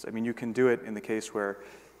certificates. I mean, you can do it in the case where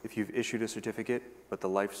if you've issued a certificate, but the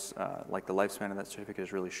lifespan of that certificate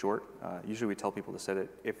is really short. Usually we tell people to set it,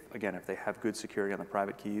 if they have good security on the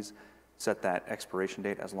private keys, set that expiration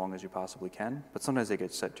date as long as you possibly can. But sometimes they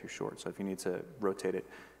get set too short. So if you need to rotate it,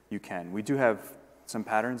 you can. We do have some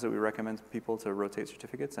patterns that we recommend people to rotate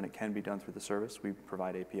certificates, and it can be done through the service. We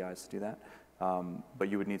provide APIs to do that. But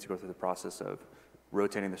you would need to go through the process of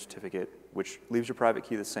rotating the certificate, which leaves your private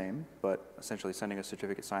key the same, but essentially sending a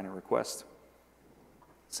certificate signing request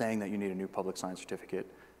saying that you need a new public sign certificate,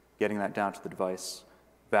 getting that down to the device,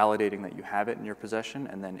 validating that you have it in your possession,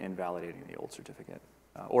 and then invalidating the old certificate.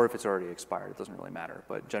 Or if it's already expired, it doesn't really matter.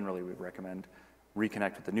 But generally, we recommend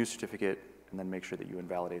reconnect with the new certificate and then make sure that you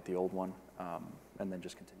invalidate the old one, and then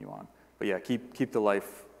just continue on. But yeah, keep the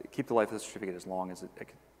life of the certificate as long as it could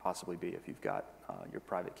possibly be if you've got your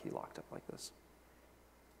private key locked up like this.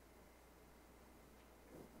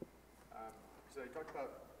 So you talked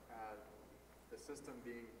about the system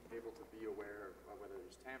being able to be aware of whether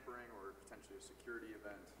there's tampering or potentially a security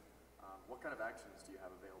event. What kind of actions do you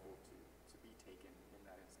have available to be taken in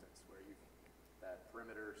that instance where that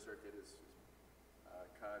perimeter circuit is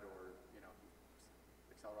cut, or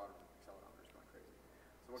accelerometer is going crazy?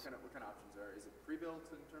 So what kind of options are? Is it pre-built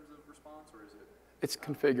in terms of response, or is it? It's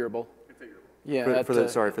configurable. Configurable. Yeah. For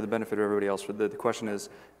the benefit of everybody else, the question is,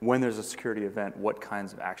 when there's a security event, what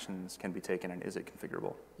kinds of actions can be taken, and is it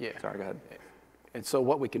configurable? Yeah. Sorry, go ahead. And so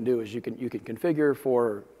what we can do is you can configure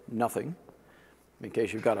for nothing, in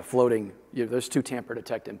case you've got a floating. There's two tamper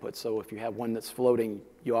detect inputs. So if you have one that's floating,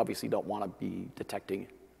 you obviously don't want to be detecting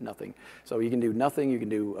nothing. So you can do nothing. You can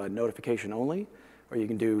do notification only, or you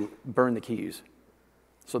can do burn the keys.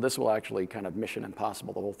 So this will actually kind of mission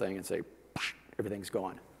impossible the whole thing and say, everything's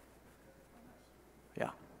gone. Yeah.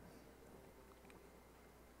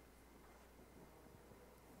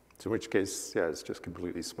 So in which case, yeah, it's just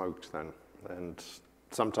completely smoked then. And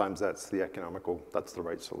sometimes that's the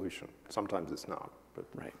right solution. Sometimes it's not. But.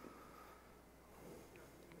 Right.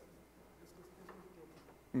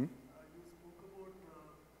 Mm-hmm.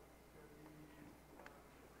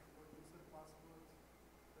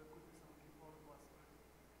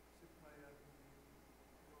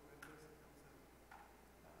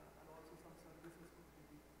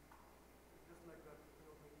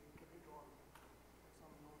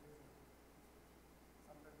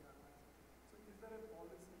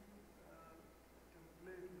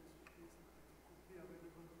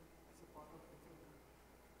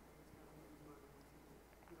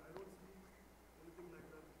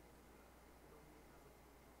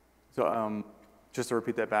 So just to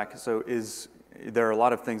repeat that back, so there are a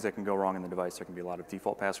lot of things that can go wrong in the device. There can be a lot of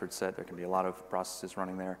default passwords set. There can be a lot of processes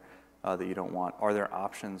running there that you don't want. Are there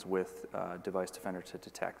options with Device Defender to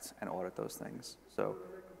detect and audit those things? So,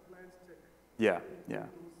 yeah.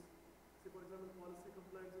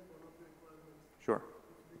 Sure.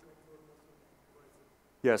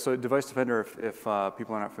 Yeah, so Device Defender, if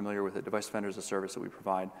people are not familiar with it, Device Defender is a service that we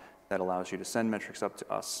provide that allows you to send metrics up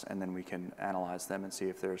to us, and then we can analyze them and see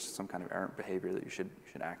if there's some kind of errant behavior that you should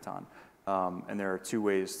act on. And there are two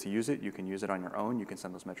ways to use it. You can use it on your own. You can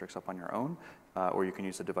send those metrics up on your own, or you can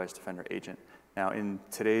use the Device Defender agent. Now, in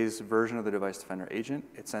today's version of the Device Defender agent,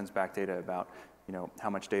 it sends back data about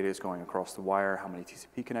how much data is going across the wire, how many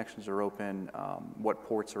TCP connections are open, what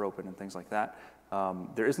ports are open, and things like that.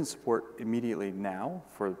 There isn't support immediately now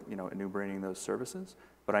for enumerating those services,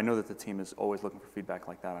 but I know that the team is always looking for feedback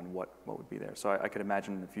like that on what would be there. So I could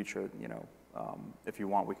imagine in the future, if you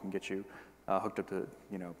want, we can get you hooked up to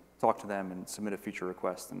talk to them and submit a feature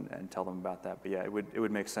request and tell them about that. But yeah, it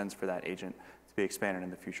would make sense for that agent to be expanded in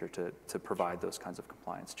the future to provide those kinds of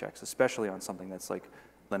compliance checks, especially on something that's like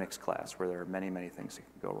Linux class, where there are many, many things that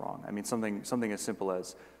can go wrong. I mean, something as simple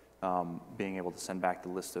as being able to send back the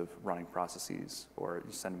list of running processes, or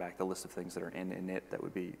send back the list of things that are in init that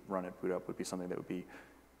would be run at boot up, would be something that would be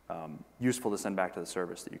useful to send back to the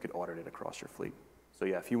service that you could audit it across your fleet. So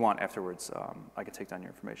yeah, if you want afterwards, I could take down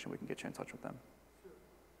your information. We can get you in touch with them. Sure.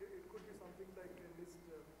 It could be something like a list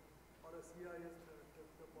or a CIS,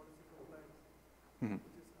 the policy compliance, Mm-hmm.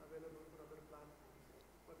 which is available for other platforms.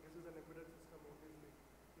 But this is an embedded system, obviously.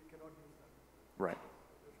 We cannot use that. Right.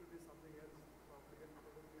 There should be something else probably that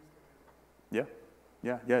please can add.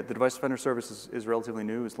 Yeah. The Device Defender service is relatively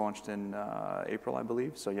new. It was launched in April, I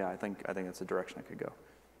believe. So yeah, I think that's a direction it could go.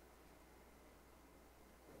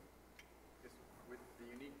 With the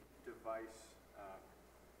unique device,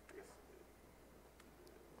 I guess,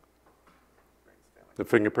 brain's failing. The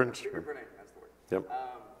fingerprint? Fingerprinting, that's the word. Yep.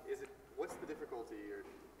 What's the difficulty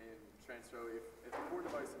in transfer, if the core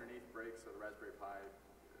device underneath breaks, or the Raspberry Pi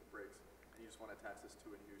breaks, and you just want to attach this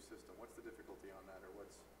to a new system, what's the difficulty on that, or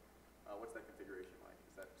what's that configuration like?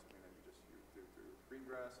 Is that something that you just do through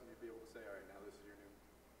Greengrass, and you'd be able to say, all right, now this is your new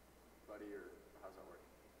buddy, or how's that work?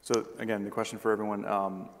 So again, the question for everyone,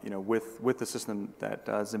 with the system that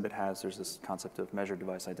Zimbit has, there's this concept of measured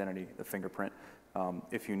device identity, the fingerprint.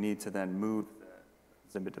 If you need to then move the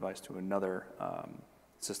Zimbit device to another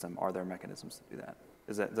system, are there mechanisms to do that?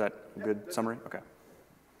 Is that a good summary? Okay.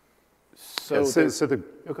 So,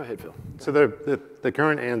 Yeah, go ahead, Phil. So the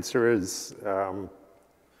current answer is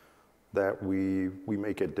that we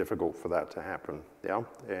make it difficult for that to happen, yeah?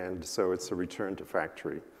 And so it's a return to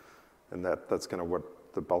factory, and that's kind of what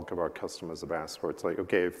the bulk of our customers have asked for. It's like,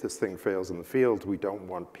 okay, if this thing fails in the field, we don't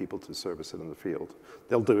want people to service it in the field.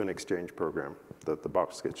 They'll do an exchange program. The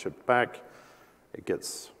box gets shipped back, it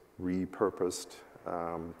gets repurposed.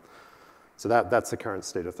 So that's the current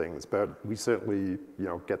state of things. But we certainly,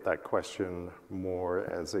 get that question more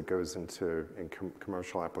as it goes into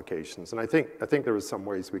commercial applications. And I think there are some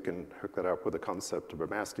ways we can hook that up with the concept of a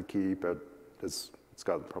master key, but as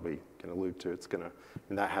Scott probably can allude to,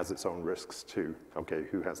 and that has its own risks too. Okay,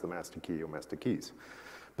 who has the master key or master keys?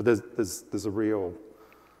 But there's a real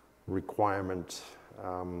requirement,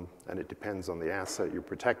 and it depends on the asset you're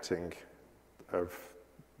protecting, of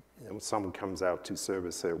when someone comes out to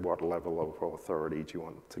service it, what level of authority do you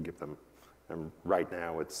want to give them? And right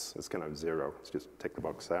now, it's kind of zero. It's just take the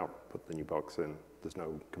box out, put the new box in. There's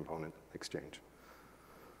no component exchange.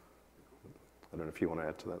 I don't know if you want to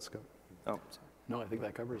add to that, Scott. Oh, sorry. No, I think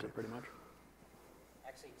that covers it pretty much.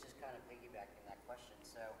 Actually, just kind of piggybacking that question.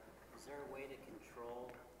 So, is there a way to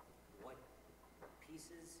control what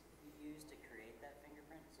pieces you use to create that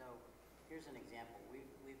fingerprint? So, here's an example.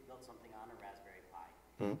 We've built something on a Raspberry Pi,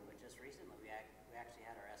 but just recently we actually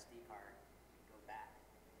had our SD card go back.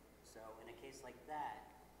 So, in a case like that,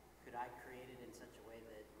 could I create it in such a way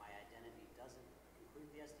that my identity doesn't include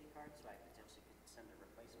the SD card, so I potentially could send a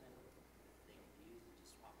replacement they could use and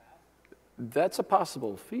just swap out? That's a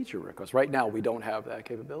possible feature request. Right now, we don't have that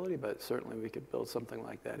capability, but certainly we could build something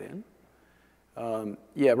like that in.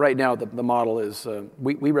 Yeah, right now the model is,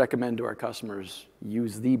 we recommend to our customers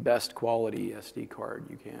use the best quality SD card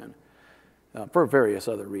you can, for various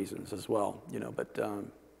other reasons as well,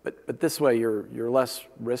 but this way you're less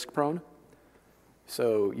risk prone.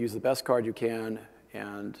 So use the best card you can,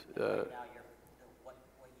 and Now, what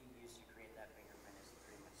you use to create that fingerprint is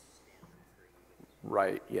pretty much standard for you.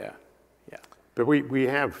 right, yeah. But we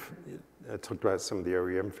have talked about some of the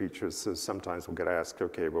OEM features. So sometimes we'll get asked,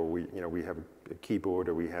 okay, well, we have a keyboard,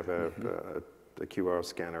 or we have a QR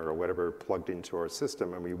scanner or whatever plugged into our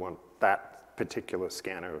system, and we want that particular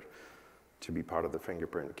scanner to be part of the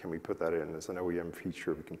fingerprint. Can we put that in? As an OEM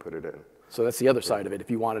feature, we can put it in. So that's the other side of it. If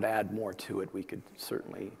you wanted to add more to it, we could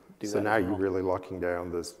certainly do that. So now as you're well. really locking down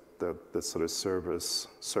the sort of surface,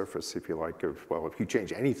 if you like, of, well, if you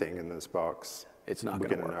change anything in this box, It's not we're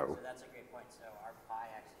gonna going to work. know. So that's a great point. So our Pi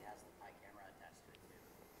actually has the Pi camera attached to it too.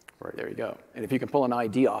 Right. There you go. And if you can pull an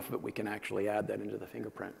ID off of it, we can actually add that into the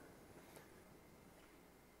fingerprint.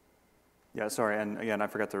 Yeah, sorry, and again, I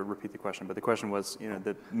forgot to repeat the question, but the question was,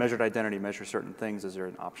 the measured identity measures certain things. Is there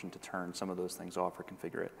an option to turn some of those things off or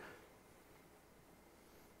configure it?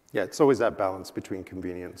 Yeah, it's always that balance between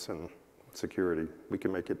convenience and security. We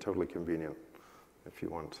can make it totally convenient if you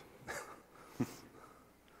want.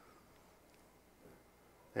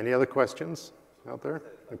 Any other questions out there?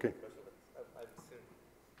 Okay. I assume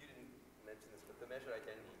you didn't mention this, but the measured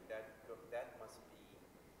identity, that must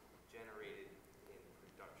be generated in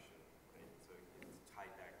production, right? So it's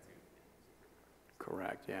tied back to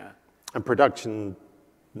Correct, yeah. And production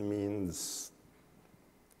means,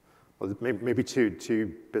 well, maybe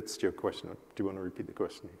two bits to your question. Do you want to repeat the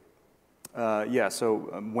question? Yeah, so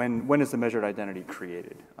when is the measured identity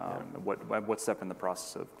created? What step in the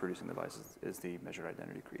process of producing the device is the measured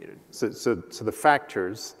identity created? So the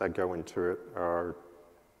factors that go into it are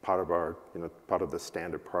part of our, part of the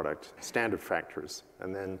standard product, standard factors.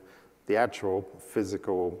 And then the actual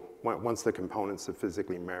physical, once the components are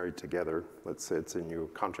physically married together, let's say it's in your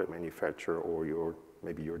contract manufacturer or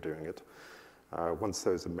maybe you're doing it, once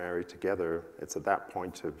those are married together, it's at that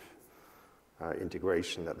point of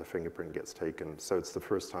integration that the fingerprint gets taken. So it's the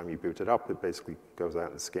first time you boot it up, it basically goes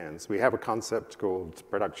out and scans. We have a concept called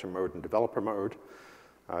production mode and developer mode.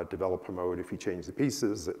 Developer mode, if you change the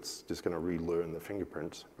pieces, it's just going to relearn the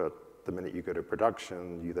fingerprint. But the minute you go to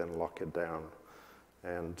production, you then lock it down,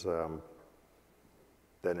 and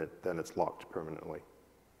then it's locked permanently.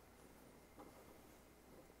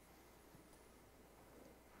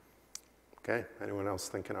 Okay, anyone else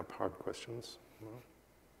thinking up hard questions? No?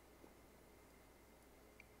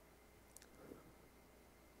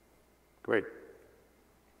 Great.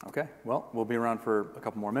 Okay, well, we'll be around for a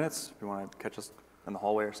couple more minutes. If you want to catch us in the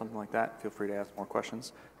hallway or something like that, feel free to ask more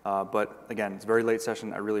questions. But again, it's a very late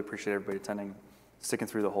session. I really appreciate everybody attending, sticking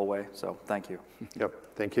through the whole way, so thank you. Yep,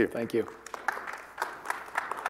 thank you. Thank you.